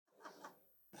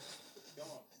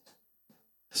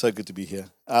So good to be here.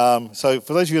 So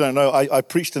for those of you who don't know, I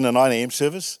preached in a 9 a.m.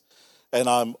 service, and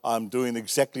I'm doing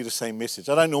exactly the same message.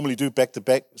 I don't normally do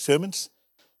back-to-back sermons.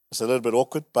 It's a little bit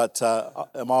awkward, but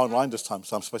am I online this time?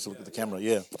 So I'm supposed to look at the camera,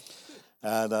 yeah.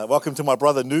 And welcome to my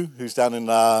brother Nu, who's down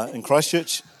in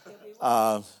Christchurch.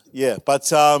 So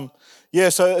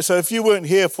if you weren't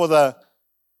here for the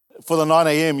 9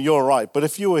 a.m., you're right. But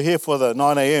if you were here for the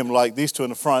 9 a.m., like these two in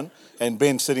the front, and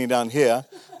Ben sitting down here,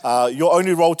 your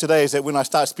only role today is that when I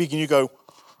start speaking, you go,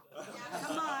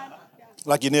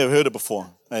 like you never heard it before.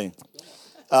 Hey.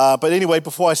 But anyway,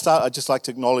 before I start, I'd just like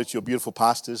to acknowledge your beautiful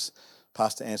pastors,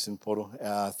 Pastor Anson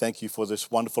Poro. Thank you for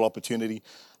this wonderful opportunity.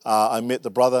 I met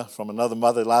the brother from another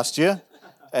mother last year.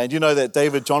 And you know that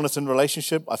David-Jonathan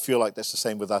relationship? I feel like that's the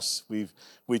same with us.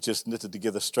 We just knitted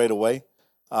together straight away.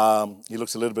 He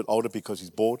looks a little bit older because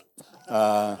he's bored.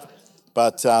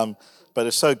 But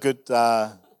it's so good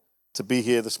to be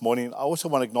here this morning. I also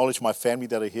want to acknowledge my family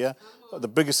that are here. The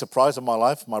biggest surprise of my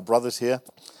life, my brother's here.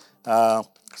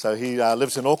 So he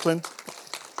lives in Auckland.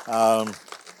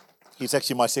 He's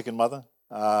actually my second mother.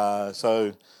 I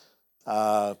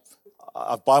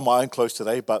buy my own clothes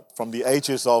today, but from the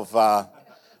ages of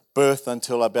birth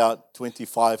until about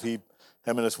 25, him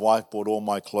and his wife bought all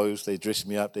my clothes. They dressed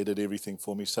me up. They did everything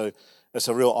for me. So it's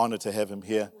a real honor to have him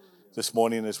here this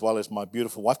morning, as well as my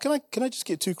beautiful wife. Can I just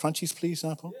get 2 crunchies, please,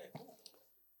 Paul? Yeah.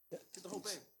 Get the whole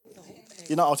bag.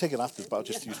 You know, I'll take it after, but I'll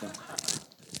just use one.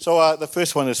 So the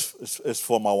first one is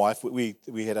for my wife. We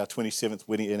had our 27th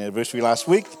wedding anniversary last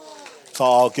week, so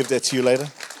I'll give that to you later.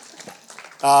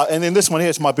 And then this one here,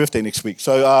 it's my birthday next week.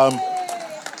 So,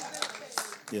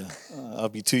 I'll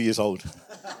be 2 years old.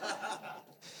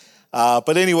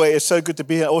 But anyway, it's so good to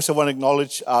be here. I also want to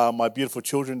acknowledge my beautiful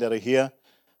children that are here.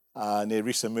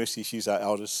 Nerissa Mercy, she's our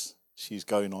eldest. She's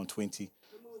going on 20.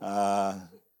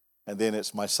 And then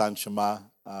it's my son, Shema,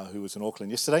 who was in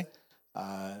Auckland yesterday.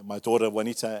 My daughter,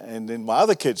 Juanita. And then my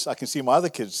other kids, I can see my other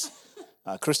kids.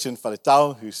 Christian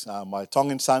Faletau, who's my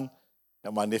Tongan son.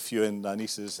 And my nephew and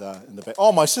nieces in the back.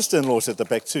 Oh, my sister-in-law's at the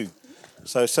back too.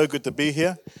 So good to be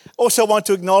here. Also want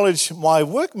to acknowledge my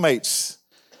workmates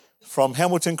from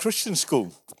Hamilton Christian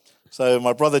School. So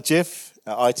my brother Jeff,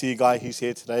 our IT guy, he's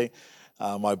here today.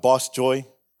 My boss, Joy,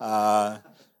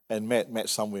 and Matt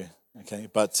somewhere. Okay,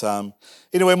 but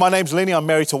anyway, my name's Lenny. I'm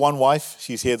married to one wife.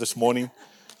 She's here this morning.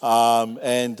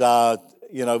 We've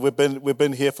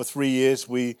been here for 3 years.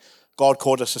 God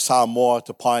called us to Samoa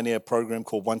to pioneer a program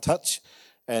called One Touch.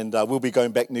 And we'll be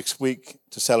going back next week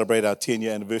to celebrate our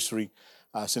 10-year anniversary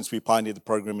since we pioneered the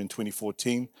program in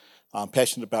 2014. I'm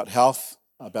passionate about health,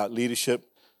 about leadership,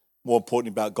 more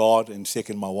importantly about God, and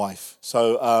second, my wife.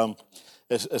 So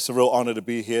it's a real honor to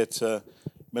be here to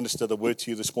minister the word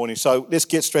to you this morning. So let's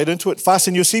get straight into it.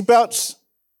 Fasten your seatbelts.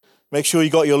 Make sure you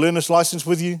got your learner's license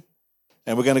with you.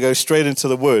 And we're going to go straight into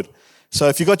the word. So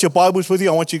if you got your Bibles with you,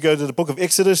 I want you to go to the book of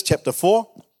Exodus, chapter 4,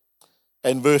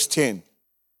 and verse 10.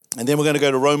 And then we're going to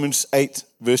go to Romans 8,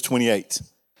 verse 28.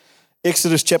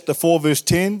 Exodus chapter 4, verse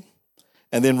 10,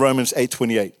 and then Romans 8,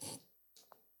 28.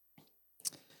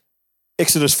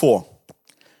 Exodus 4.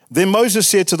 Then Moses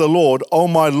said to the Lord, "O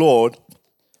my Lord,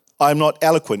 I am not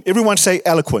eloquent." Everyone say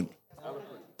eloquent.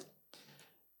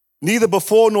 "Neither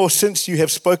before nor since you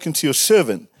have spoken to your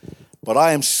servant, but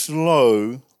I am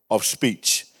slow of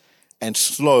speech and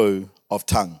slow of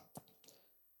tongue."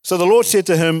 So the Lord said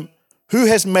to him, "Who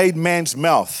has made man's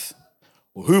mouth?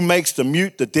 Or who makes the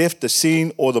mute, the deaf, the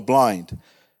seeing, or the blind?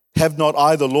 Have not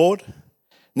I the Lord?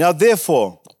 Now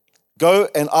therefore, go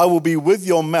and I will be with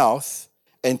your mouth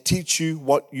and teach you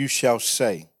what you shall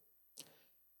say."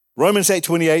 Romans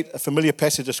 8:28, a familiar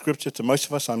passage of scripture to most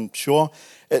of us, I'm sure.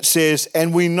 It says,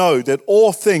 "And we know that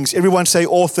all things," everyone say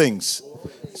all things.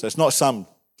 So it's not some,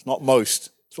 it's not most,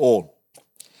 it's all.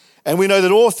 "And we know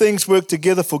that all things work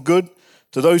together for good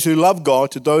to those who love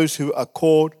God, to those who are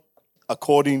called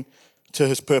according to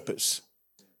his purpose."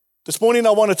 This morning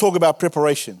I want to talk about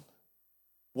preparation.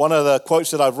 One of the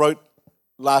quotes that I wrote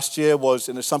last year was,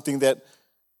 and it's something that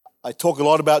I talk a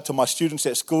lot about to my students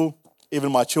at school,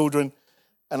 even my children,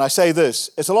 and I say this: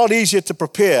 it's a lot easier to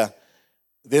prepare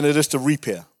than it is to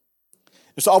repair.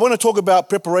 And so I want to talk about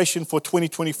preparation for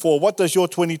 2024. What does your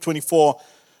 2024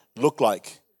 look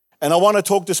like? And I want to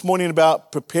talk this morning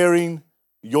about preparing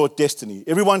your destiny.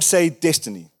 Everyone say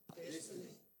destiny.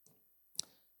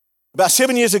 About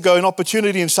 7 years ago, an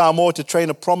opportunity in Samoa to train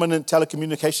a prominent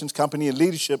telecommunications company in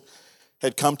leadership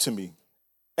had come to me.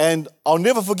 And I'll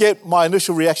never forget my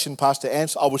initial reaction, Pastor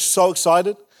Ants. I was so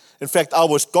excited. In fact, I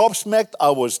was gobsmacked. I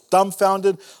was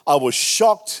dumbfounded. I was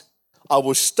shocked. I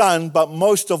was stunned. But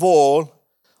most of all,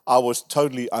 I was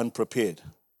totally unprepared.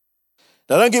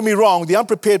 Now, don't get me wrong, the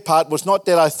unprepared part was not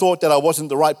that I thought that I wasn't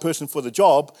the right person for the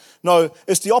job. No,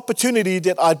 it's the opportunity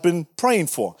that I'd been praying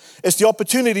for. It's the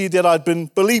opportunity that I'd been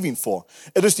believing for.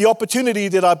 It is the opportunity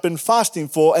that I've been fasting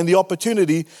for and the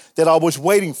opportunity that I was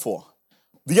waiting for.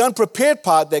 The unprepared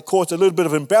part that caused a little bit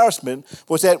of embarrassment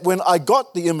was that when I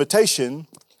got the invitation,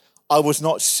 I was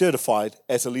not certified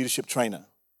as a leadership trainer.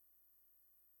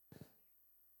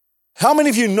 How many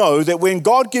of you know that when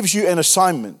God gives you an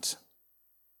assignment,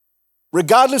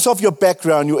 regardless of your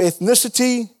background, your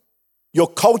ethnicity, your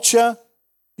culture,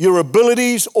 your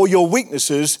abilities, or your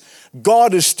weaknesses,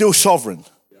 God is still sovereign.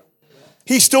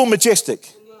 He's still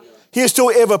majestic. He is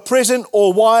still ever present,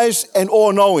 all wise, and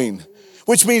all knowing.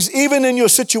 Which means even in your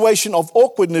situation of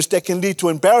awkwardness that can lead to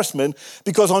embarrassment,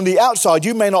 because on the outside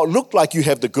you may not look like you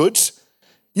have the goods.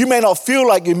 You may not feel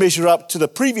like you measure up to the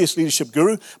previous leadership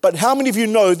guru, but how many of you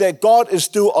know that God is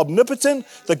still omnipotent,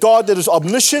 the God that is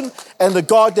omniscient, and the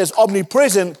God that's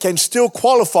omnipresent can still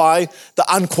qualify the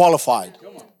unqualified?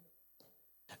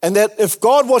 And that if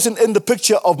God wasn't in the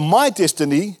picture of my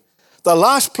destiny, the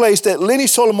last place that Lenny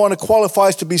Solomona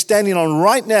qualifies to be standing on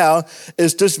right now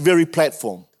is this very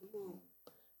platform.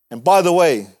 And by the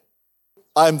way,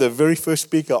 I'm the very first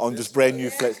speaker on this brand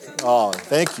new platform. Oh,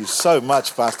 thank you so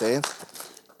much, Pastor Ann.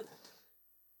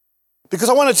 Because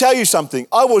I want to tell you something.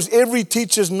 I was every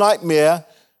teacher's nightmare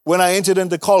when I entered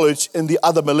into college in the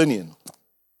other millennium.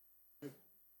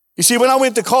 You see, when I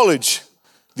went to college,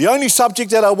 the only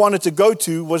subject that I wanted to go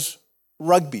to was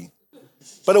rugby.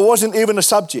 But it wasn't even a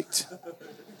subject.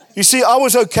 You see, I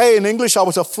was okay in English. I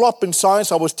was a flop in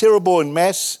science. I was terrible in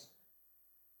maths.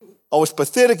 I was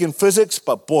pathetic in physics,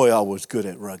 but boy, I was good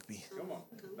at rugby.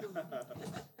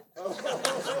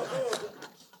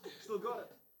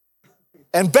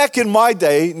 And back in my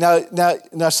day,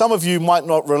 now some of you might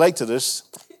not relate to this.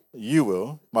 You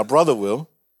will. My brother will.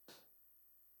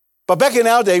 But back in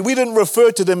our day, we didn't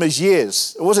refer to them as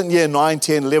years. It wasn't year 9,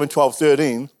 10, 11, 12,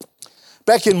 13.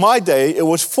 Back in my day, it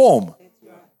was form.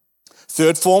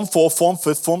 Third form, fourth form,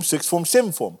 fifth form, sixth form,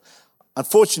 seventh form.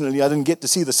 Unfortunately, I didn't get to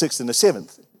see the sixth and the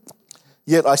seventh.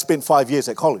 Yet I spent 5 years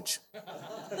at college.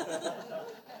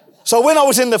 So when I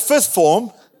was in the fifth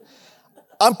form,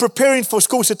 I'm preparing for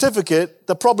school certificate.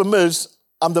 The problem is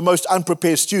I'm the most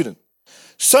unprepared student.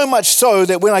 So much so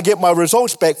that when I get my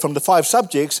results back from the 5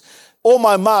 subjects, all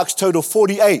my marks total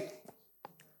 48.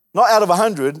 Not out of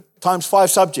 100, times 5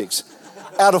 subjects,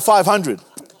 out of 500.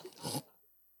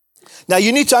 Now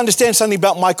you need to understand something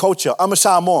about my culture. I'm a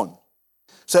Samoan.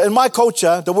 So in my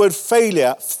culture, the word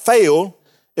fail,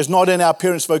 is not in our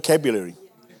parents' vocabulary.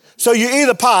 So you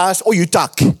either pass or you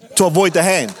duck to avoid the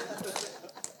hand.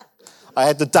 I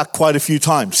had to duck quite a few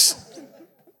times.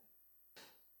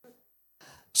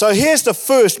 So here's the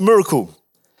first miracle.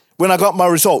 When I got my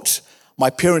results, my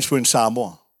parents were in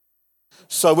Samoa.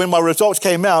 So when my results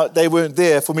came out, they weren't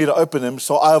there for me to open them,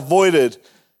 so I avoided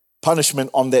punishment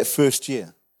on that first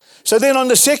year. So then on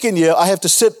the second year, I have to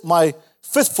sit my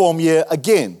fifth form year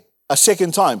again, a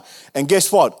second time. And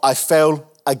guess what? I failed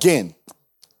again.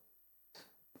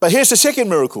 But here's the second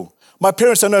miracle. My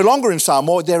parents are no longer in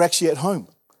Samoa, they're actually at home.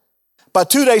 But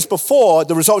 2 days before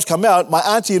the results come out, my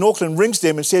auntie in Auckland rings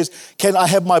them and says, can I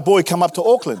have my boy come up to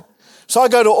Auckland? So I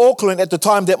go to Auckland at the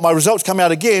time that my results come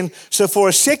out again. So for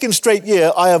a second straight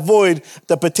year, I avoid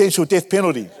the potential death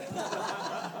penalty.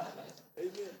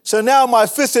 So now my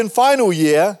fifth and final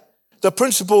year, the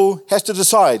principal has to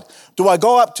decide, do I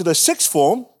go up to the sixth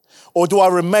form or do I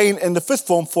remain in the fifth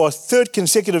form for a third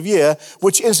consecutive year,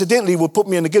 which incidentally will put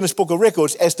me in the Guinness Book of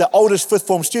Records as the oldest fifth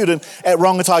form student at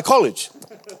Rongotai College.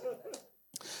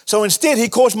 So instead, he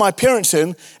calls my parents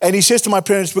in and he says to my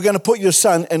parents, we're going to put your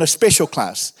son in a special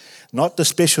class. Not the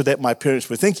special that my parents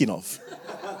were thinking of.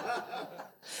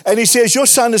 And he says, your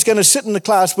son is going to sit in the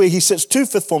class where he sits 2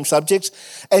 fifth form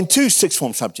subjects and 2 sixth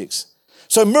form subjects.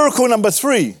 So miracle number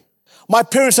 3, my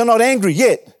parents are not angry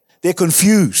yet. They're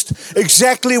confused.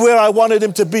 Exactly where I wanted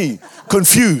them to be,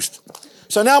 confused.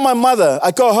 So now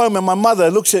I go home and my mother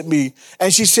looks at me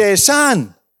and she says,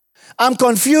 son, I'm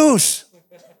confused.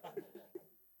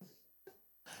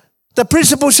 The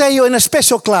principal say you're in a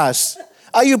special class.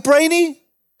 Are you brainy?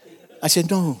 I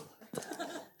said, no.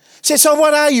 She said, so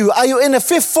what are you? Are you in the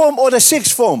 5th form or the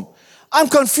 6th form? I'm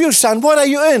confused, son. What are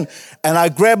you in? And I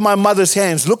grabbed my mother's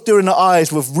hands, looked her in the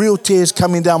eyes with real tears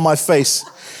coming down my face,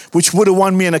 which would have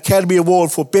won me an Academy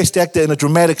Award for Best Actor in a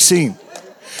Dramatic Scene.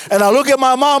 And I look at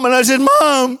my mom and I said,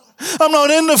 Mom, I'm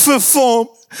not in the 5th form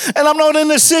and I'm not in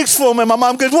the 6th form. And my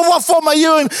mom goes, well, what form are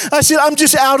you in? I said, I'm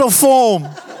just out of form.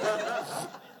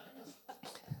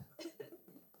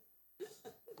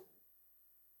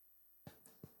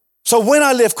 So when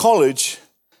I left college,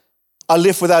 I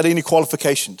left without any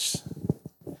qualifications.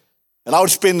 And I would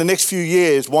spend the next few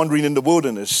years wandering in the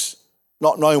wilderness,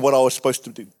 not knowing what I was supposed to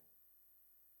do.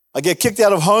 I get kicked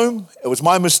out of home. It was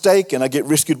my mistake, and I get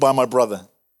rescued by my brother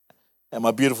and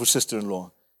my beautiful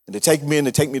sister-in-law. And they take me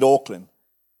to Auckland.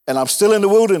 And I'm still in the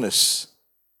wilderness.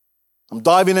 I'm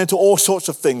diving into all sorts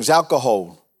of things,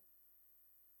 alcohol,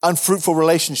 unfruitful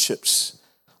relationships.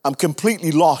 I'm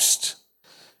completely lost.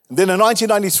 And then in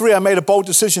 1993, I made a bold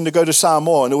decision to go to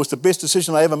Samoa, and it was the best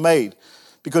decision I ever made,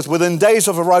 because within days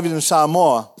of arriving in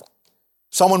Samoa,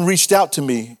 someone reached out to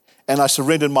me, and I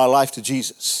surrendered my life to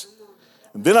Jesus.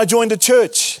 And then I joined a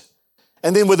church,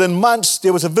 and then within months,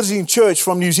 there was a visiting church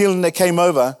from New Zealand that came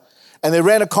over, and they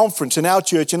ran a conference in our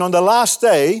church, and on the last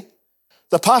day,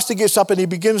 the pastor gets up and he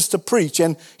begins to preach,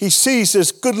 and he sees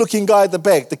this good-looking guy at the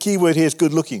back. The key word here is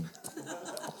good-looking.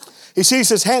 He sees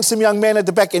this handsome young man at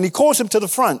the back, and he calls him to the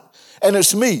front, and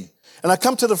it's me. And I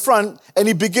come to the front, and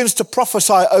he begins to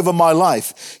prophesy over my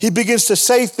life. He begins to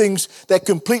say things that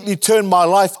completely turn my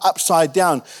life upside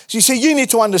down. So you see, you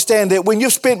need to understand that when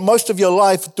you've spent most of your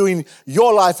life doing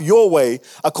your life your way,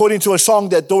 according to a song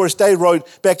that Doris Day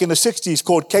wrote back in the 60s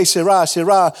called Que Sera,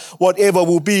 Sera, whatever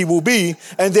will be,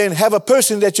 and then have a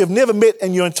person that you've never met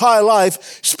in your entire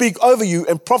life speak over you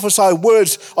and prophesy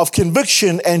words of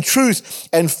conviction and truth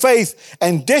and faith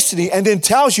and destiny, and then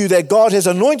tells you that God has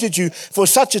anointed you for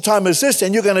such a time as this,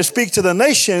 and you're going to speak to the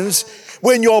nations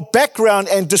when your background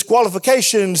and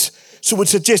disqualifications would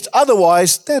suggest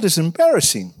otherwise. That is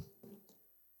embarrassing.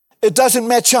 It doesn't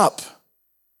match up.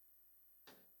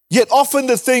 Yet often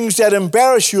the things that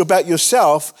embarrass you about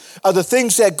yourself are the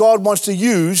things that God wants to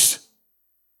use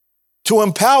to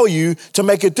empower you to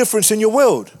make a difference in your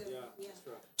world.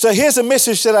 So here's a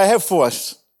message that I have for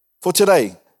us for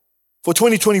today, for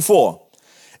 2024.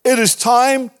 It is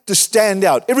time to stand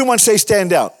out. Everyone say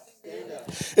stand out.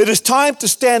 It is time to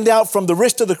stand out from the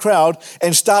rest of the crowd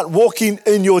and start walking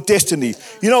in your destiny.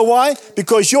 You know why?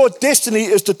 Because your destiny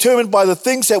is determined by the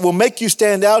things that will make you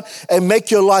stand out and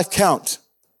make your life count.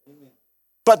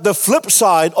 But the flip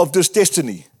side of this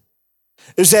destiny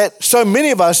is that so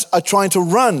many of us are trying to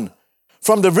run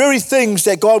from the very things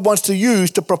that God wants to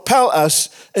use to propel us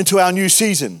into our new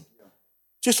season.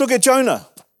 Just look at Jonah.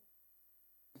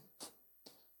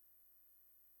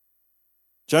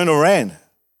 Jonah ran.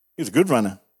 He was a good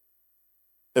runner.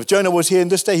 If Jonah was here in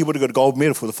this day, he would have got a gold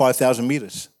medal for the 5,000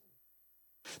 meters.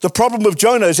 The problem with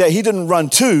Jonah is that he didn't run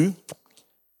to,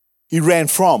 he ran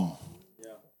from.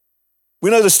 Yeah.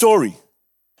 We know the story.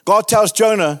 God tells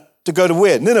Jonah to go to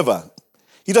where? Nineveh.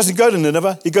 He doesn't go to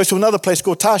Nineveh. He goes to another place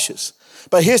called Tarshish.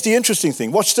 But here's the interesting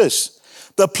thing. Watch this.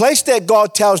 The place that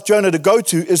God tells Jonah to go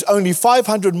to is only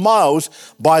 500 miles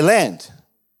by land.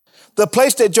 The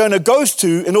place that Jonah goes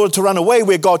to in order to run away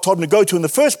where God told him to go to in the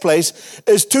first place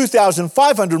is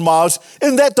 2,500 miles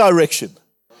in that direction.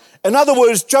 In other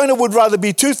words, Jonah would rather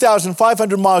be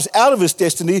 2,500 miles out of his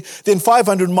destiny than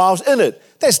 500 miles in it.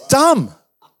 That's dumb.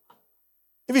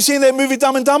 Have you seen that movie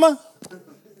Dumb and Dumber?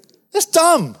 That's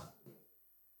dumb.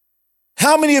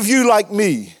 How many of you, like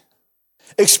me,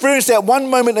 experienced that one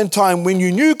moment in time when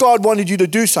you knew God wanted you to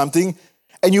do something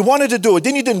and you wanted to do it,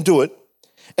 then you didn't do it,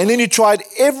 and then you tried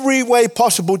every way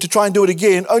possible to try and do it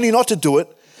again, only not to do it.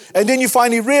 And then you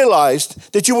finally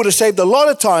realized that you would have saved a lot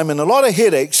of time and a lot of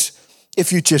headaches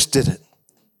if you just did it.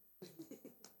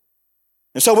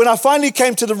 And so when I finally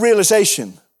came to the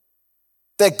realization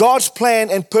that God's plan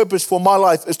and purpose for my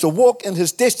life is to walk in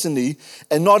his destiny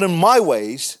and not in my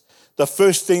ways, the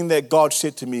first thing that God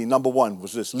said to me, number one,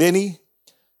 was this: Lenny,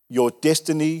 your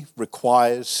destiny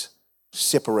requires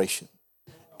separation.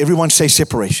 Everyone say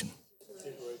separation.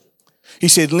 He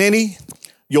said, Lenny,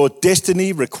 your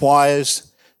destiny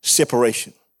requires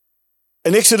separation.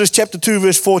 In Exodus chapter 2,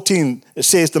 verse 14, it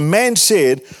says, the man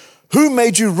said, who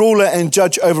made you ruler and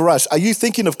judge over us? Are you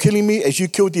thinking of killing me as you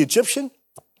killed the Egyptian?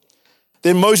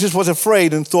 Then Moses was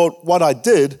afraid and thought, what I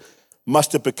did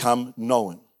must have become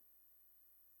known.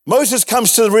 Moses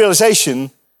comes to the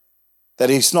realization that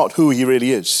he's not who he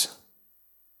really is.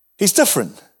 He's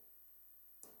different.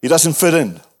 He doesn't fit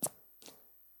in.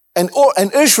 And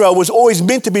Israel was always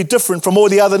meant to be different from all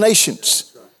the other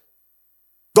nations.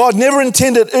 God never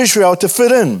intended Israel to fit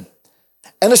in.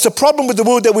 And it's the problem with the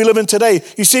world that we live in today.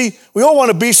 You see, we all want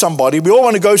to be somebody, we all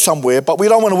want to go somewhere, but we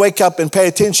don't want to wake up and pay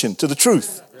attention to the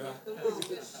truth.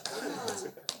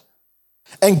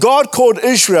 And God called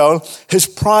Israel his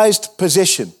prized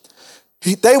possession.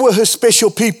 They were his special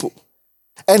people.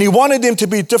 And he wanted them to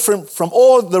be different from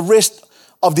all the rest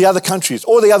of the other countries,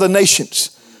 all the other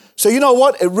nations. So you know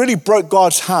what? It really broke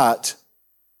God's heart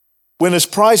when his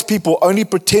prized people only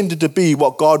pretended to be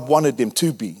what God wanted them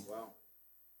to be. Wow.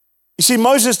 You see,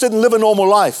 Moses didn't live a normal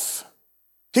life.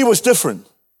 He was different.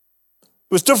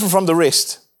 He was different from the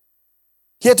rest.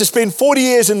 He had to spend 40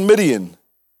 years in Midian,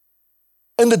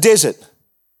 in the desert,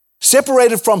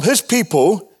 separated from his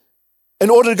people in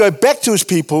order to go back to his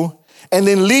people and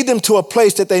then lead them to a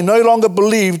place that they no longer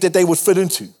believed that they would fit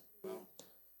into.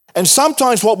 And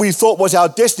sometimes what we thought was our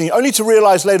destiny, only to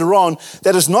realize later on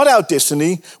that it's not our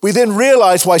destiny, we then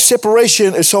realize why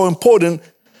separation is so important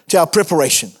to our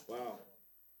preparation. Wow.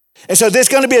 And so there's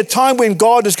going to be a time when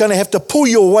God is going to have to pull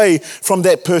you away from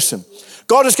that person.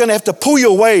 God is going to have to pull you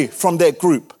away from that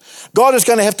group. God is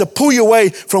going to have to pull you away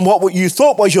from what you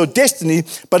thought was your destiny,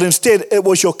 but instead it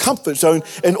was your comfort zone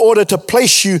in order to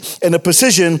place you in a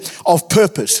position of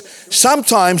purpose.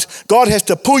 Sometimes God has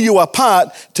to pull you apart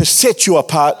to set you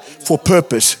apart for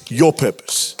purpose, your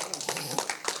purpose.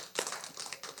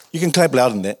 You can clap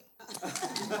louder than that.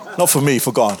 Not for me,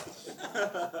 for God.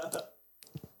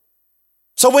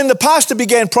 So when the pastor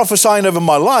began prophesying over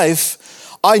my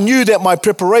life, I knew that my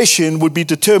preparation would be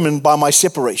determined by my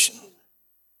separation.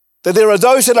 That there are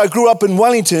those that I grew up in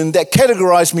Wellington that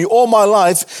categorized me all my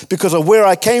life because of where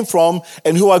I came from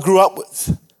and who I grew up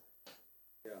with.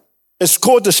 It's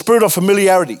called the spirit of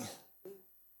familiarity.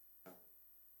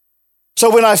 So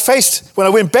when I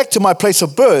went back to my place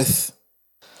of birth,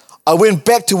 I went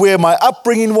back to where my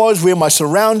upbringing was, where my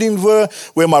surroundings were,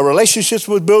 where my relationships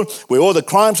were built, where all the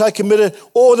crimes I committed,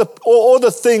 all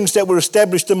the things that were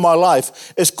established in my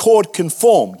life is called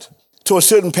conformed to a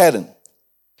certain pattern.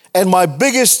 And my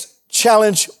biggest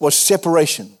challenge was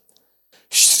separation.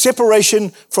 Separation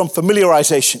from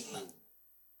familiarization.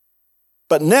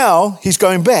 But now he's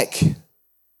going back.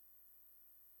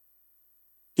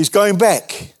 He's going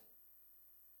back.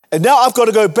 And now I've got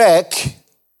to go back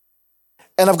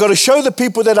and I've got to show the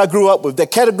people that I grew up with,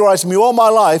 that categorized me all my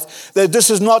life, that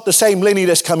this is not the same Lenny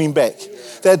that's coming back.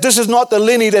 That this is not the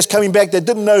Lenny that's coming back that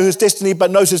didn't know his destiny but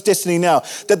knows his destiny now.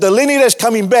 That the Lenny that's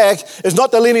coming back is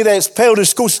not the Lenny that's failed his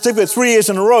school certificate 3 years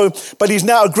in a row, but he's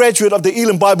now a graduate of the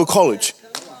Elim Bible College.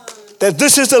 That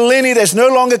this is the Lenny that's no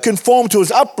longer conformed to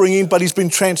his upbringing, but he's been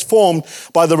transformed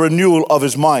by the renewal of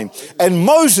his mind. And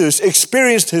Moses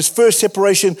experienced his first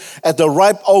separation at the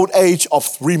ripe old age of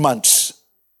 3 months.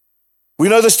 We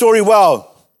know the story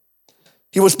well.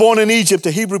 He was born in Egypt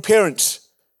to Hebrew parents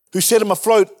who set him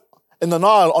afloat in the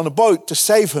Nile on a boat to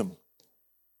save him.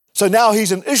 So now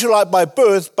he's an Israelite by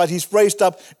birth, but he's raised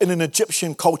up in an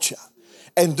Egyptian culture.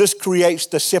 And this creates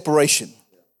the separation.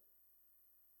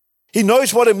 He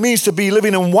knows what it means to be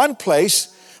living in one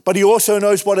place, but he also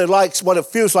knows what it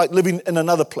feels like living in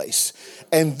another place.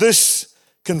 And this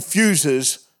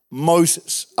confuses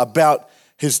Moses about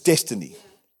his destiny.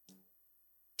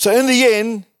 So in the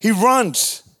end, he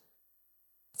runs.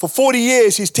 For 40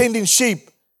 years, he's tending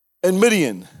sheep in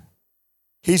Midian.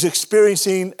 He's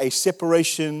experiencing a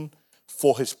separation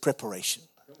for his preparation.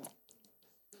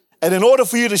 And in order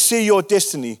for you to see your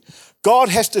destiny, God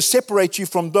has to separate you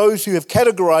from those who have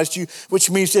categorized you, which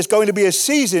means there's going to be a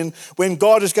season when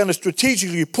God is going to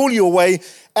strategically pull you away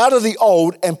out of the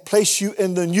old and place you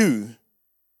in the new,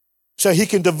 so he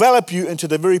can develop you into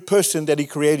the very person that he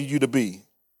created you to be.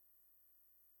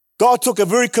 God took a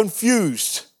very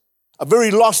confused, a very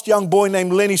lost young boy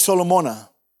named Lenny Solomona.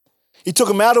 He took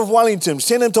him out of Wellington,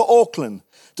 sent him to Auckland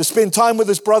to spend time with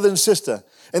his brother and sister,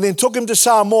 and then took him to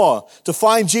Samoa to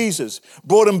find Jesus,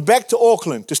 brought him back to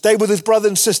Auckland to stay with his brother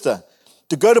and sister,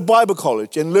 to go to Bible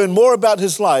college and learn more about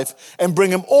his life, and bring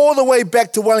him all the way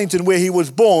back to Wellington where he was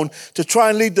born to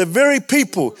try and lead the very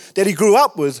people that he grew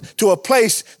up with to a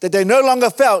place that they no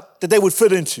longer felt that they would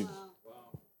fit into.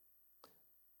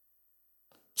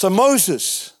 So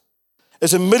Moses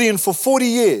is in Midian for 40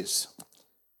 years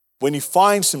when he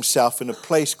finds himself in a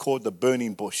place called the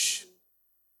burning bush.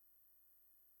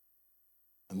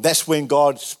 And that's when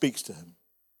God speaks to him.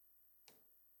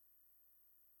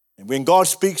 And when God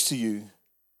speaks to you,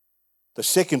 the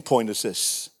second point is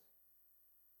this: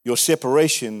 your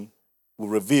separation will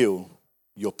reveal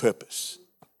your purpose.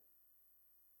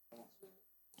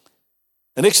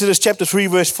 In Exodus chapter 3,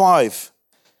 verse 5,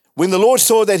 when the Lord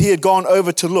saw that he had gone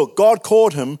over to look, God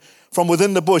called him from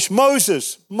within the bush,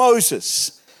 "Moses,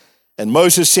 Moses." And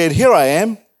Moses said, "Here I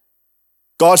am."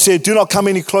 God said, "Do not come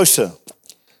any closer.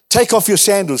 Take off your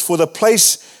sandals, for the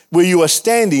place where you are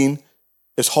standing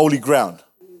is holy ground."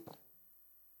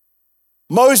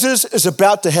 Moses is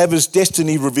about to have his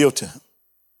destiny revealed to him.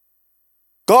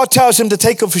 God tells him to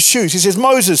take off his shoes. He says,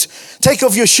 "Moses, take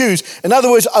off your shoes." In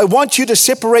other words, I want you to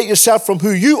separate yourself from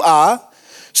who you are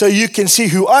so you can see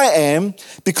who I am,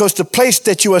 because the place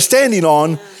that you are standing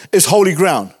on is holy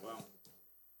ground.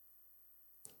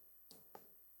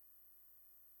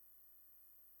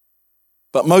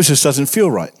 But Moses doesn't feel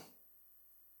right.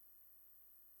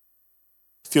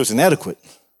 Feels inadequate.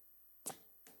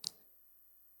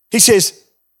 He says,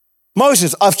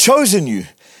 Moses, I've chosen you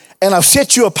and I've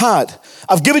set you apart.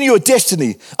 I've given you a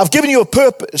destiny. I've given you a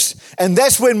purpose. And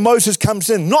that's when Moses comes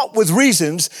in, not with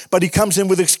reasons, but he comes in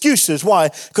with excuses. Why?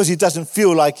 Because he doesn't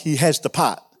feel like he has the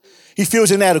part. He feels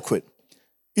inadequate.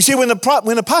 You see, when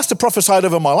the pastor prophesied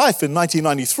over my life in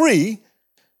 1993,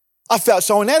 I felt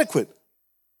so inadequate.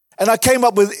 And I came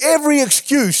up with every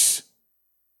excuse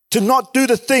to not do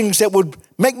the things that would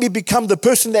make me become the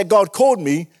person that God called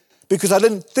me, because I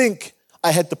didn't think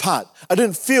I had the part. I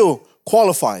didn't feel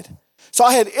qualified. So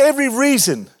I had every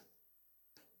reason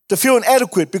to feel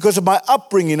inadequate because of my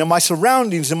upbringing and my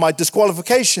surroundings and my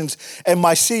disqualifications and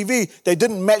my CV. They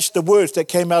didn't match the words that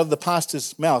came out of the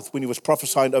pastor's mouth when he was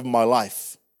prophesying over my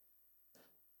life.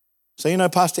 So, you know,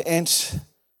 Pastor Ants,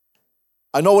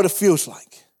 I know what it feels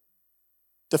like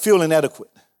to feel inadequate.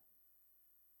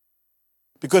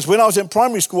 Because when I was in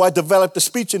primary school, I developed a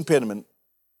speech impediment.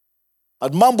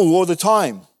 I'd mumble all the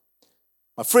time.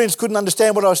 My friends couldn't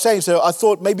understand what I was saying, so I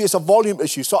thought maybe it's a volume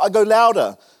issue. So I go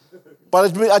louder,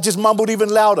 but I just mumbled even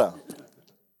louder.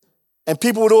 And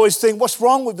people would always think, what's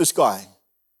wrong with this guy?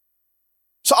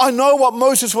 So I know what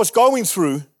Moses was going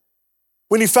through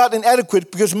when he felt inadequate,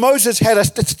 because Moses had a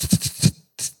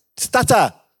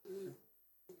stutter.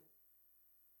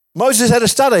 Moses had a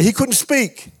stutter. He couldn't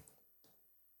speak.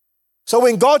 So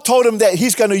when God told him that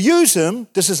he's going to use him,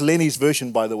 this is Lenny's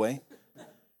version, by the way.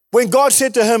 When God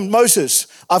said to him, Moses,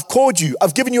 I've called you.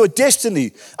 I've given you a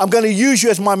destiny. I'm going to use you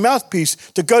as my mouthpiece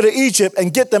to go to Egypt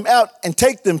and get them out and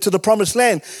take them to the promised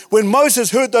land. When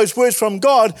Moses heard those words from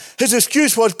God, his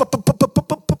excuse was, but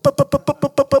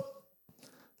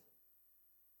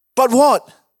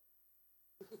what?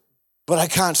 But I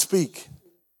can't speak.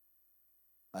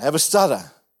 I have a stutter.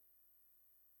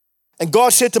 And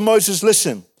God said to Moses,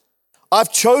 listen,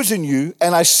 I've chosen you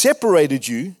and I separated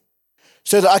you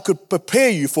so that I could prepare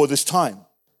you for this time.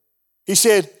 He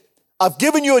said, I've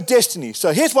given you a destiny.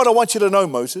 So here's what I want you to know,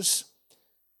 Moses.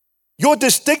 Your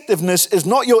distinctiveness is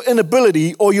not your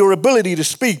inability or your ability to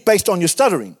speak based on your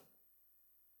stuttering.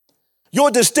 Your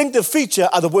distinctive feature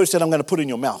are the words that I'm going to put in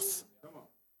your mouth.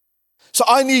 So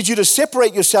I need you to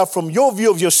separate yourself from your view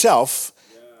of yourself,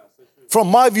 from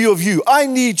my view of you. I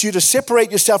need you to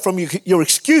separate yourself from your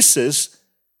excuses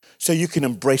so you can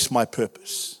embrace my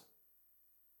purpose.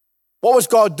 What was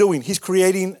God doing? He's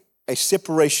creating a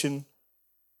separation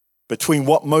between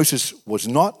what Moses was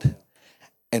not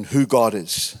and who God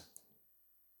is.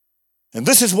 And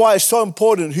this is why it's so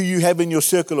important who you have in your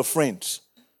circle of friends.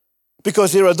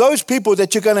 Because there are those people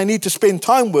that you're going to need to spend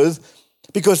time with,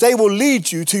 because they will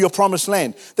lead you to your promised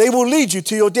land. They will lead you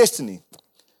to your destiny.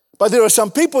 But there are some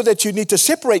people that you need to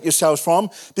separate yourselves from,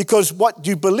 because what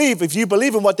you believe, if you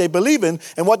believe in what they believe in,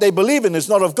 and what they believe in is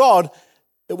not of God,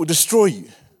 it will destroy you.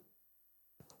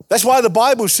 That's why the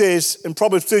Bible says in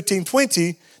Proverbs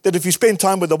 13:20 that if you spend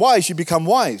time with the wise, you become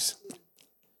wise.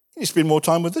 You spend more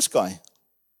time with this guy.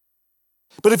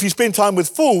 But if you spend time with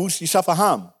fools, you suffer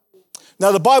harm.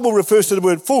 Now, the Bible refers to the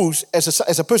word fools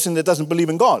as a person that doesn't believe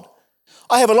in God.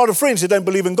 I have a lot of friends that don't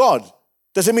believe in God.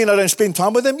 Does it mean I don't spend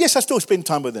time with them? Yes, I still spend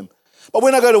time with them. But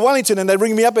when I go to Wellington and they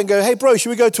ring me up and go, hey, bro,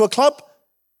 should we go to a club?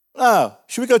 No.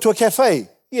 Should we go to a cafe?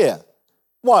 Yeah.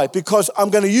 Why? Because I'm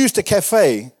going to use the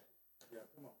cafe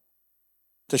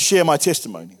to share my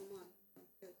testimony.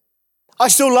 I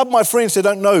still love my friends that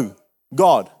don't know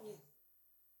God.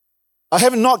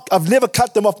 I've never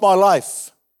cut them off my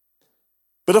life.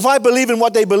 But if I believe in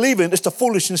what they believe in, it's the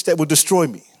foolishness that will destroy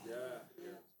me.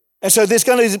 And so there's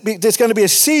going to be a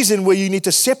season where you need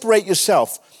to separate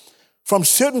yourself from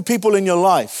certain people in your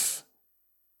life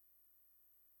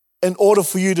in order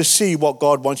for you to see what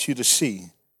God wants you to see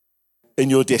in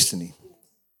your destiny.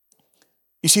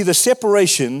 You see, the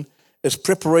separation is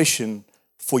preparation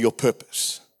for your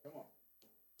purpose.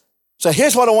 So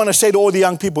here's what I want to say to all the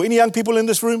young people. Any young people in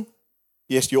this room?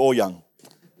 Yes, you're all young.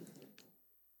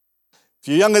 If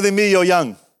you're younger than me, you're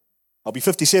young. I'll be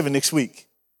 57 next week.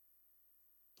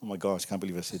 Oh my gosh, I can't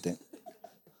believe I said that.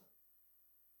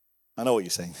 I know what you're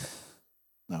saying.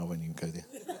 No, I won't even go there.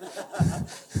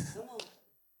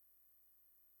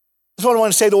 That's what I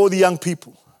want to say to all the young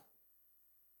people.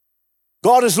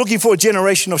 God is looking for a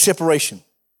generation of separation.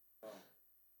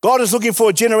 God is looking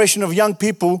for a generation of young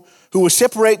people who will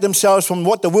separate themselves from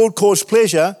what the world calls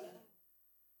pleasure,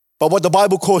 but what the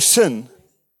Bible calls sin,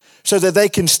 so that they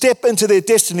can step into their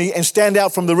destiny and stand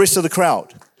out from the rest of the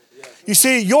crowd. You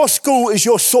see, your school is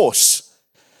your source.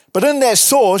 But in that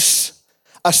source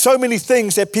are so many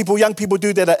things that young people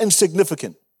do that are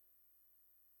insignificant.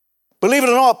 Believe it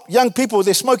or not, young people,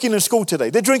 they're smoking in school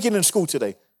today. They're drinking in school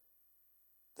today.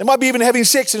 They might be even having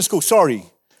sex in school. Sorry,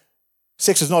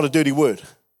 sex is not a dirty word.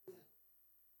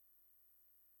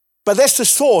 But that's the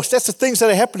source. That's the things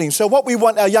that are happening. So what we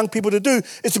want our young people to do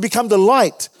is to become the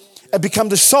light and become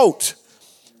the salt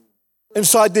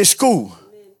inside their school.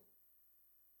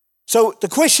 So the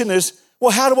question is,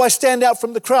 well, how do I stand out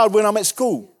from the crowd when I'm at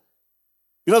school?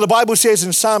 You know, the Bible says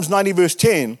in Psalms 90 verse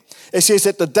 10, it says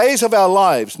that the days of our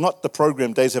lives, not the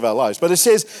program days of our lives, but it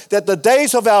says that the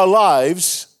days of our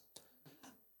lives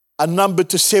are numbered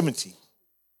to 70.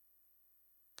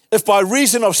 If by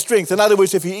reason of strength, in other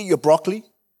words, if you eat your broccoli,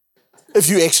 if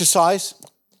you exercise,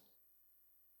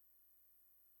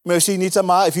 Mercy, Nita,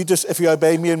 Ma, if you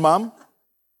obey me and Mum,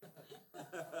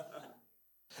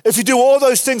 if you do all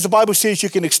those things, the Bible says you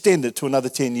can extend it to another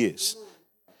 10 years.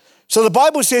 So the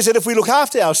Bible says that if we look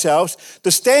after ourselves,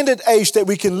 the standard age that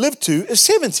we can live to is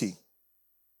 70.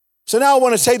 So now I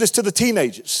want to say this to the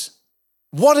teenagers.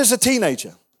 What is a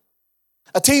teenager?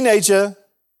 A teenager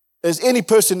is any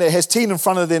person that has teen in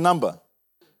front of their number.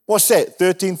 What's that?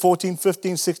 13, 14,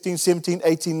 15, 16, 17,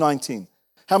 18, 19.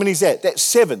 How many is that? That's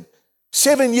 7.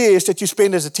 7 years that you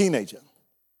spend as a teenager.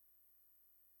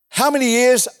 How many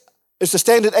years is the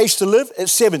standard age to live?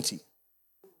 It's 70.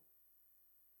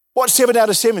 What's 7 out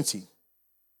of 70?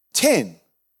 10.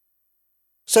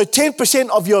 So 10%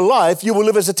 of your life you will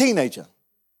live as a teenager.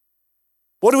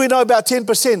 What do we know about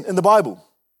 10% in the Bible?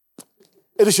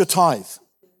 It is your tithe.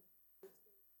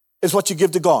 It's what you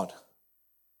give to God.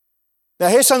 Now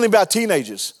here's something about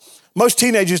teenagers. Most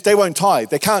teenagers, they won't tithe.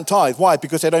 They can't tithe. Why?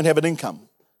 Because they don't have an income.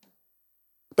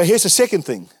 But here's the second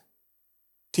thing.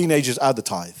 Teenagers are the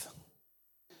tithe.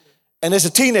 And as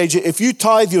a teenager, if you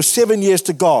tithe your 7 years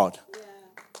to God,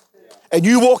 and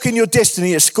you walk in your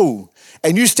destiny at school,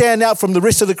 and you stand out from the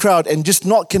rest of the crowd and just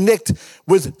not connect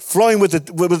with flowing with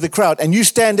the crowd, and you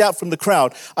stand out from the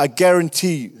crowd, I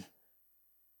guarantee you,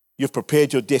 you've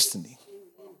prepared your destiny.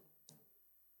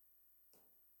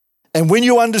 And when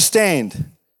you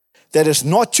understand that it's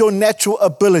not your natural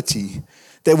ability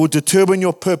that will determine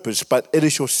your purpose, but it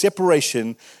is your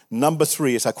separation, number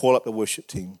 3, as I call up the worship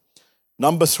team,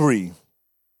 number 3,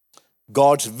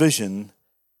 God's vision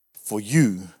for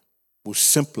you will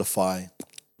simplify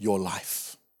your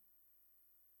life.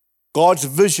 God's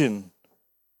vision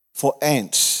for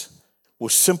ants will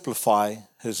simplify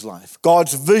his life.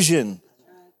 God's vision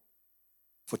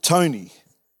for Tony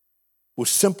will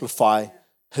simplify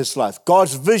his life.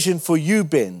 God's vision for you,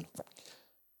 Ben,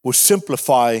 will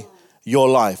simplify your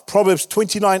life. Proverbs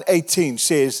 29:18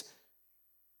 says,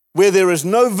 where there is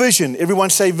no vision,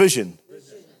 everyone say vision.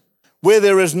 Where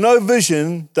there is no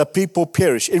vision, the people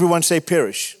perish. Everyone say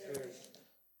perish.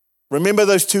 Remember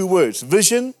those two words,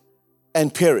 vision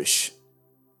and perish.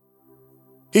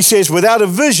 He says, without a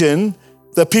vision,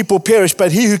 the people perish,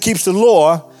 but he who keeps the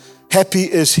law, happy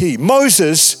is he.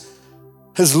 Moses,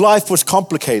 his life was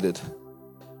complicated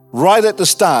right at the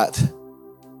start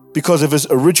because of his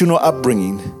original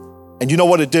upbringing. And you know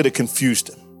what it did? It confused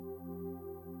him.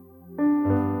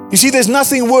 You see, there's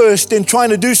nothing worse than trying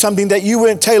to do something that you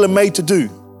weren't tailor-made to do.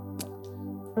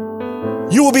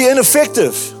 You will be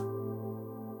ineffective.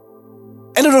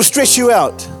 And it'll stress you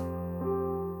out.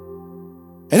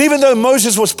 And even though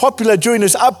Moses was popular during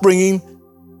his upbringing,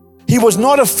 he was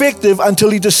not effective until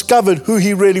he discovered who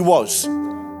he really was.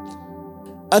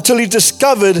 Until he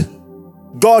discovered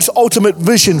God's ultimate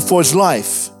vision for his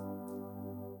life.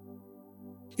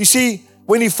 You see,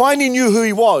 when he finally knew who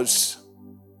he was,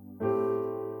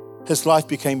 his life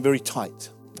became very tight,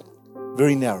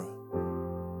 very narrow.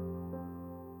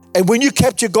 And when you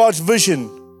capture God's vision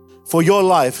for your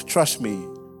life, trust me,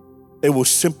 it will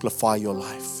simplify your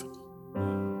life.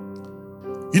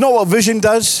 You know what vision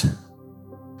does?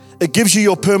 It gives you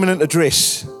your permanent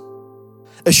address.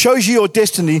 It shows you your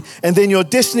destiny, and then your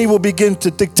destiny will begin to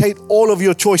dictate all of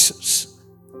your choices.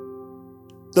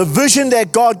 The vision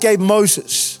that God gave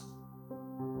Moses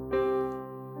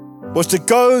was to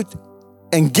go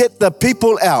and get the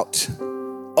people out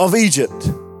of Egypt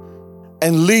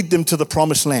and lead them to the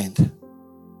promised land.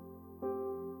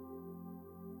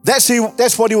 That's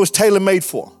what he was tailor-made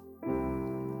for.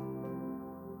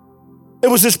 It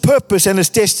was his purpose and his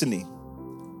destiny.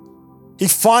 He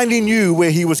finally knew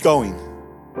where he was going.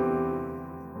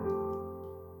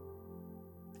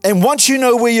 And once you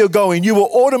know where you're going, you will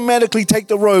automatically take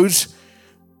the roads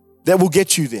that will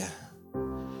get you there.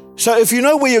 So if you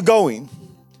know where you're going,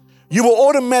 you will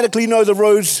automatically know the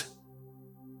roads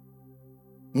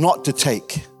not to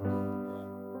take.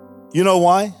 You know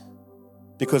why?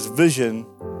 Because vision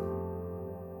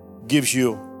gives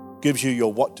you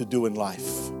your what to do in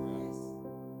life.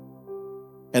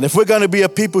 And if we're going to be a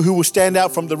people who will stand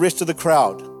out from the rest of the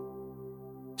crowd,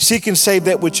 seek and save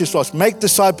that which is lost, make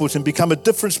disciples and become a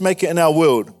difference maker in our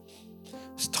world,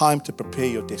 it's time to prepare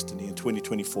your destiny in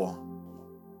 2024.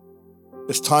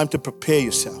 It's time to prepare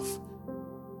yourself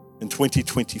in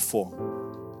 2024.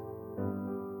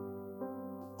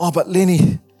 Oh, but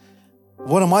Lenny,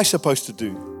 what am I supposed to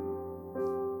do?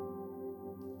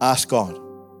 Ask God.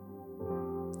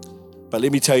 But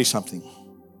let me tell you something.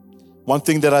 One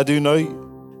thing that I do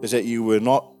know is that you were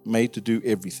not made to do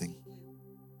everything.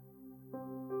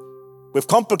 We've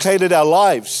complicated our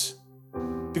lives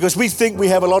because we think we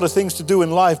have a lot of things to do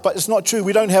in life, but it's not true.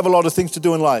 We don't have a lot of things to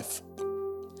do in life.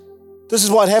 This is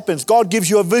what happens. God gives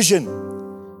you a vision.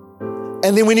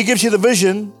 And then when He gives you the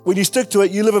vision, when you stick to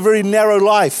it, you live a very narrow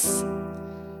life.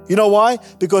 You know why?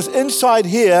 Because inside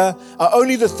here are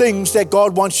only the things that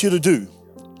God wants you to do.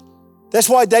 That's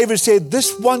why David said,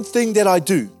 this one thing that I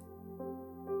do,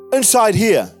 inside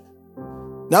here.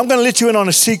 Now I'm going to let you in on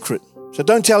a secret, so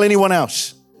don't tell anyone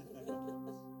else.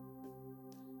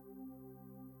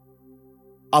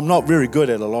 I'm not very good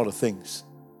at a lot of things.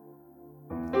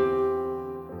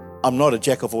 I'm not a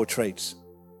jack of all trades.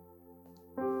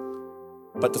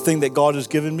 But the thing that God has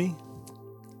given me,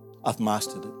 I've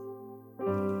mastered it.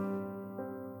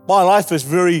 My life is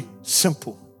very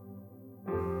simple.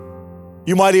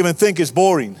 You might even think it's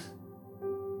boring.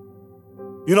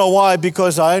 You know why?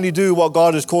 Because I only do what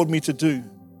God has called me to do.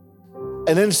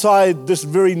 And inside this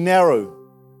very narrow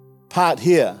part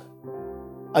here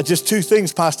are just two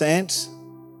things, Pastor Ants.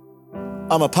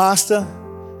 I'm a pastor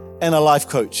and a life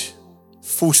coach.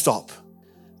 Full stop.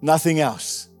 Nothing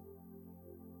else.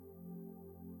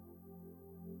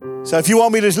 So if you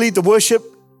want me to lead the worship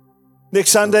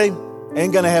next Sunday,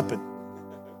 ain't going to happen.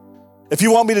 If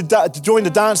you want me to join the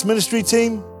dance ministry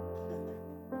team,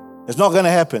 it's not going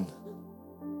to happen.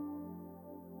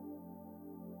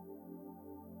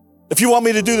 If you want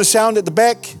me to do the sound at the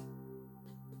back,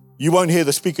 you won't hear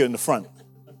the speaker in the front.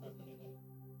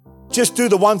 Just do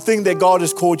the one thing that God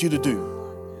has called you to do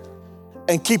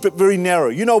and keep it very narrow.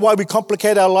 You know why we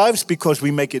complicate our lives? Because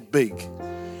we make it big.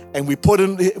 And we put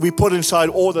inside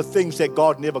all the things that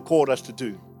God never called us to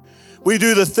do. We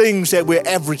do the things that we're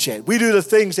average at. We do the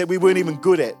things that we weren't even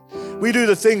good at. We do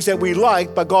the things that we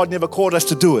like, but God never called us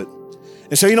to do it.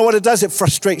 And so you know what it does? It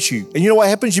frustrates you. And you know what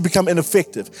happens? You become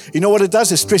ineffective. You know what it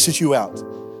does? It stresses you out.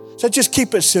 So just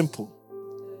keep it simple.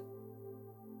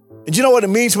 And you know what it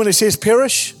means when it says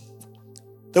perish?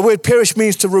 The word perish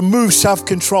means to remove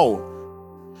self-control.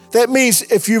 That means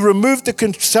if you remove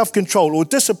the self-control or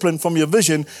discipline from your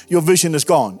vision is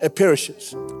gone. It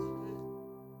perishes.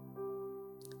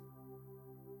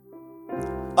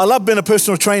 I love being a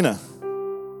personal trainer.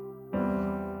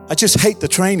 I just hate the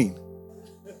training.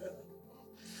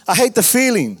 I hate the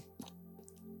feeling.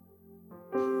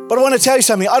 But I want to tell you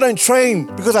something. I don't train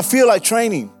because I feel like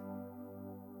training.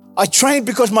 I train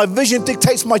because my vision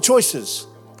dictates my choices.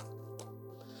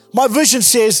 My vision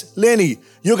says, Lenny,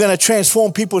 you're going to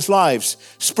transform people's lives,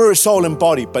 spirit, soul, and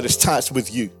body, but it starts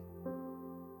with you.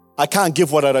 I can't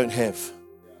give what I don't have.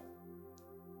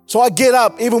 So I get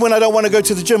up, even when I don't want to go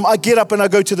to the gym, I get up and I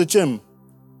go to the gym.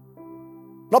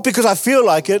 Not because I feel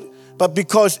like it, but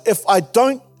because if I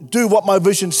don't do what my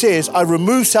vision says, I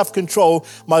remove self-control,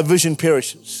 my vision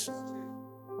perishes.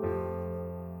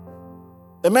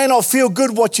 It may not feel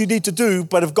good what you need to do,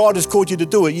 but if God has called you to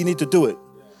do it, you need to do it.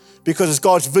 Because it's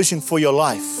God's vision for your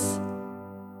life.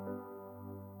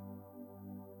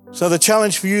 So the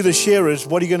challenge for you this year is,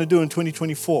 what are you going to do in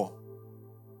 2024?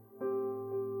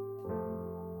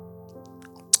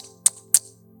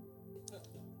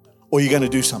 Or are you going to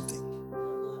do something?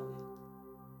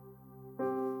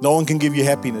 No one can give you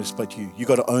happiness but you. You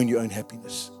got to own your own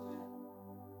happiness.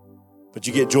 But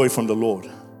you get joy from the Lord.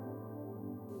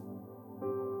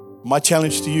 My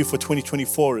challenge to you for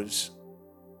 2024 is,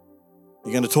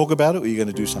 you're going to talk about it or you're going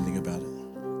to do something about it.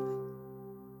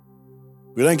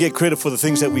 We don't get credit for the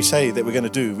things that we say that we're going to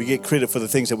do. We get credit for the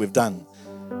things that we've done.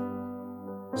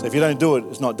 So if you don't do it,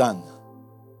 it's not done.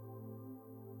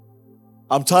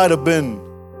 I'm tired of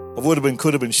would have been,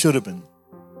 could have been, should have been.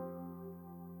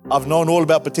 I've known all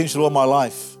about potential all my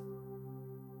life.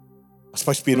 I'm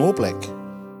supposed to be an All Black.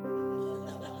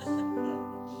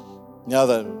 Now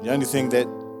the only thing that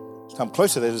come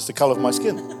close to that is the color of my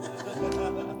skin.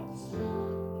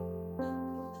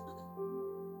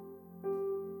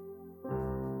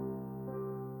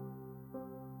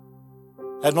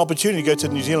 Had an opportunity to go to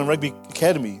the New Zealand Rugby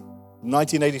Academy in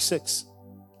 1986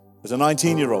 as a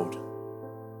 19-year-old.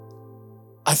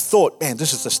 I thought, man,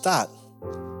 this is the start.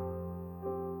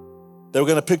 They were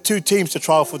going to pick 2 teams to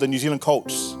trial for the New Zealand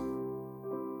Colts.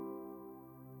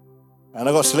 And And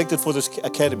I got selected for this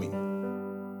academy.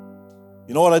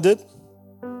 You know what I did?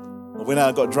 I went out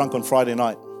and got drunk on Friday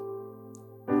night.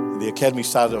 And the academy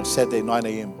started on Saturday, 9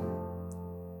 a.m.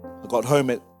 I got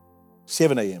home at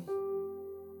 7 a.m.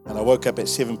 And I woke up at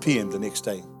 7 p.m. the next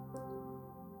day.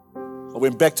 I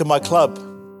went back to my club.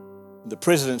 And the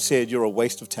president said, "You're a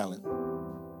waste of talent.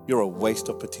 You're a waste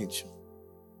of potential."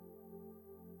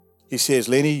 He says,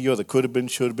 "Lenny, you're the could have been,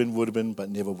 should have been, would have been,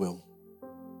 but never will."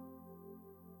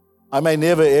 I may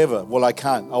never ever, well, I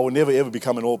can't. I will never ever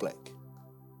become an All Black.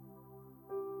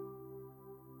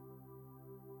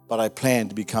 But I plan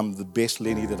to become the best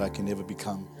Lenny that I can ever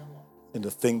become in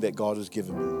the thing that God has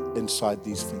given me inside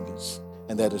these fingers.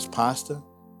 And that is pastor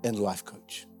and life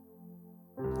coach.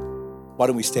 Why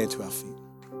don't we stand to our feet?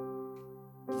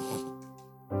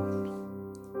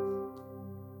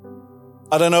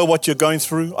 I don't know what you're going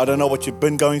through. I don't know what you've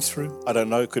been going through. I don't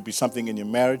know. It could be something in your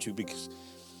marriage. It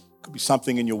could be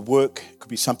something in your work. It could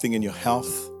be something in your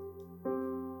health.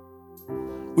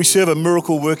 We serve a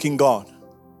miracle working God.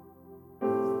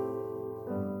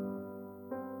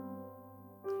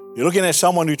 You're looking at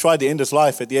someone who tried to end his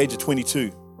life at the age of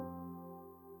 22.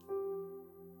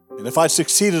 And if I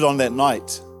succeeded on that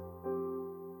night,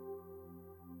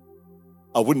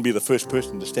 I wouldn't be the first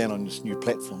person to stand on this new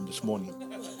platform this morning.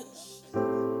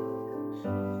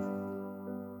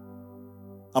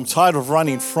 I'm tired of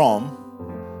running from.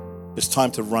 It's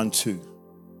time to run to.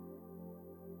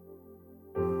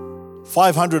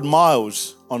 500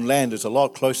 miles on land is a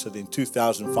lot closer than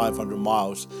 2,500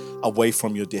 miles away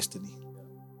from your destiny.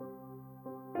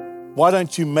 Why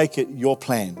don't you make it your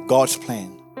plan, God's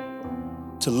plan,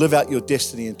 to live out your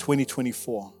destiny in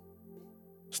 2024?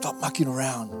 Stop mucking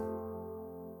around.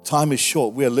 Time is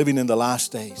short. We are living in the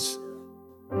last days.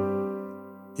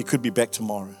 He could be back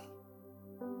tomorrow.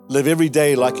 Live every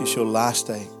day like it's your last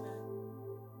day.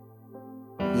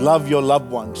 Love your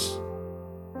loved ones.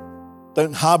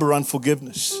 Don't harbor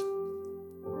unforgiveness.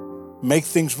 Make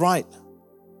things right.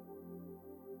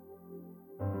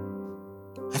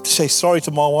 I have to say sorry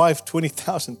to my wife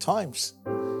 20,000 times.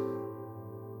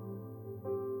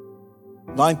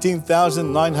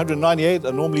 19,998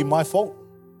 are normally my fault.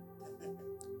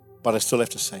 But I still have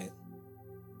to say it.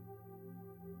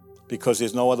 Because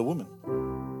there's no other woman.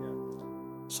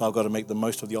 So I've got to make the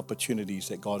most of the opportunities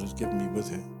that God has given me with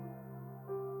her.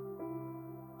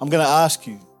 I'm going to ask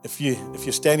you, if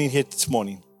you're standing here this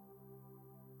morning,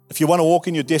 if you want to walk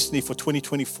in your destiny for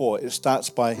 2024, it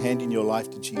starts by handing your life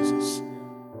to Jesus.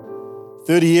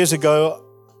 30 years ago,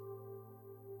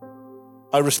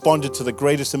 I responded to the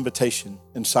greatest invitation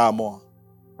in Samoa.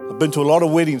 I've been to a lot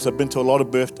of weddings, I've been to a lot of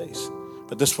birthdays,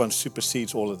 but this one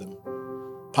supersedes all of them.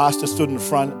 Pastor stood in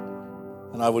front,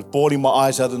 and I was bawling my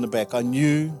eyes out in the back. I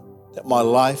knew that my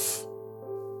life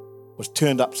was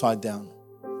turned upside down.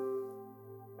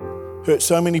 Hurt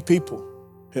so many people.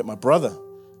 Hurt my brother.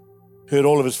 Hurt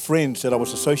all of his friends that I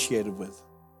was associated with.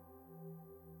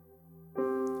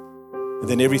 And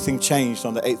then everything changed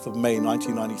on the 8th of May,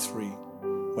 1993,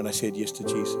 when I said yes to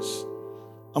Jesus.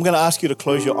 I'm going to ask you to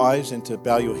close your eyes and to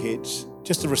bow your heads,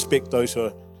 just to respect those who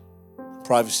are in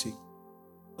privacy.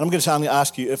 I'm going to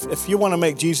ask you, if you want to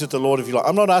make Jesus the Lord of your life,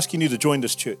 I'm not asking you to join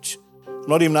this church. I'm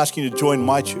not even asking you to join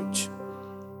my church.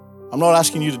 I'm not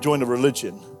asking you to join a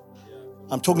religion.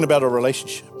 I'm talking about a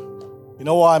relationship. You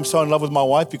know why I'm so in love with my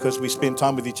wife? Because we spend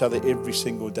time with each other every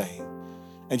single day.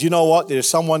 And you know what? There's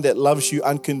someone that loves you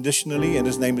unconditionally, and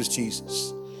his name is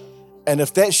Jesus. And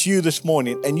if that's you this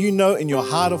morning, and you know in your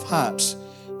heart of hearts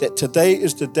that today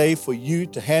is the day for you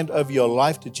to hand over your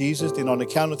life to Jesus, then on the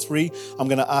count of 3, I'm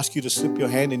going to ask you to slip your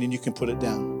hand and then you can put it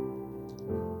down.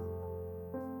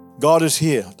 God is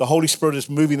here. The Holy Spirit is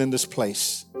moving in this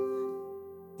place.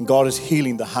 And God is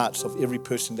healing the hearts of every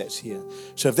person that's here.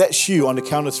 So if that's you, on the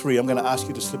count of 3, I'm going to ask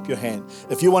you to slip your hand.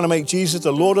 If you want to make Jesus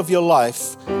the Lord of your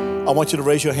life, I want you to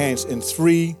raise your hands in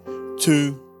 3,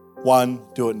 2, 1.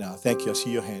 Do it now. Thank you. I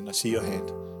see your hand. I see your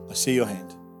hand. I see your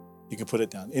hand. You can put it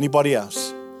down. Anybody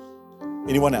else?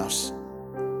 Anyone else?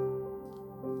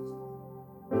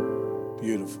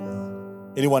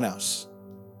 Beautiful. Anyone else?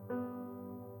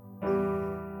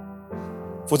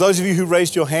 For those of you who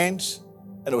raised your hands,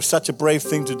 and it was such a brave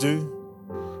thing to do,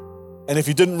 and if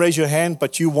you didn't raise your hand,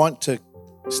 but you want to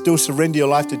still surrender your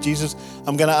life to Jesus,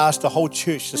 I'm going to ask the whole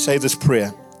church to say this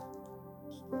prayer.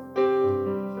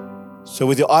 So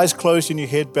with your eyes closed and your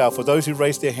head bowed, for those who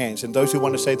raised their hands and those who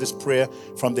want to say this prayer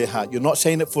from their heart, you're not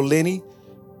saying it for Lenny,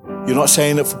 you're not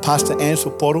saying it for Pastor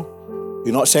Ansel Poro,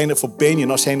 you're not saying it for Ben, you're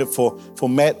not saying it for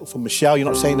Matt or for Michelle, you're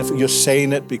not saying it you're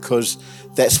saying it because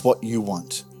that's what you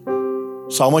want.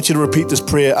 So I want you to repeat this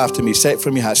prayer after me. Say it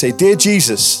from your heart. Say, "Dear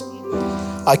Jesus,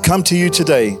 I come to you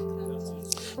today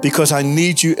because I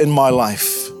need you in my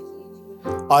life.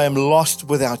 I am lost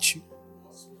without you.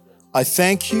 I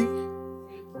thank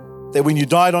you that when you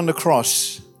died on the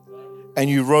cross and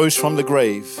you rose from the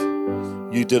grave,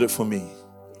 you did it for me.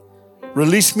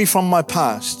 Release me from my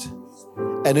past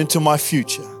and into my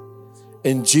future.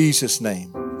 In Jesus'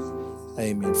 name,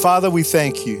 amen. Father, we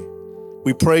thank you.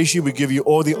 We praise you. We give you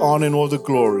all the honor and all the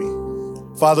glory.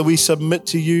 Father, we submit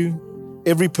to you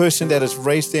every person that has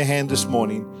raised their hand this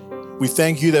morning. We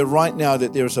thank you that right now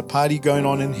that there is a party going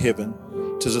on in heaven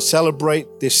to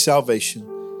celebrate their salvation,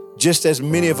 just as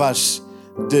many of us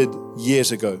did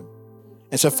years ago.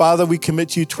 And so, Father, we commit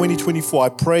to you 2024. I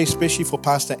pray especially for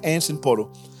Pastor Anson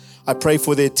Porto. I pray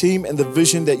for their team and the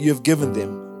vision that you have given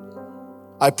them.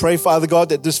 I pray, Father God,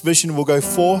 that this vision will go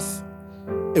forth.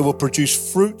 It will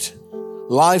produce fruit.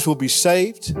 Lives will be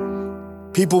saved.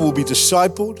 People will be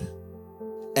discipled.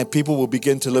 And people will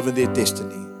begin to live in their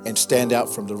destiny and stand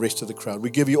out from the rest of the crowd. We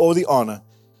give you all the honor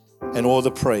and all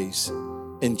the praise.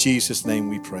 In Jesus' name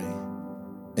we pray.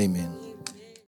 Amen.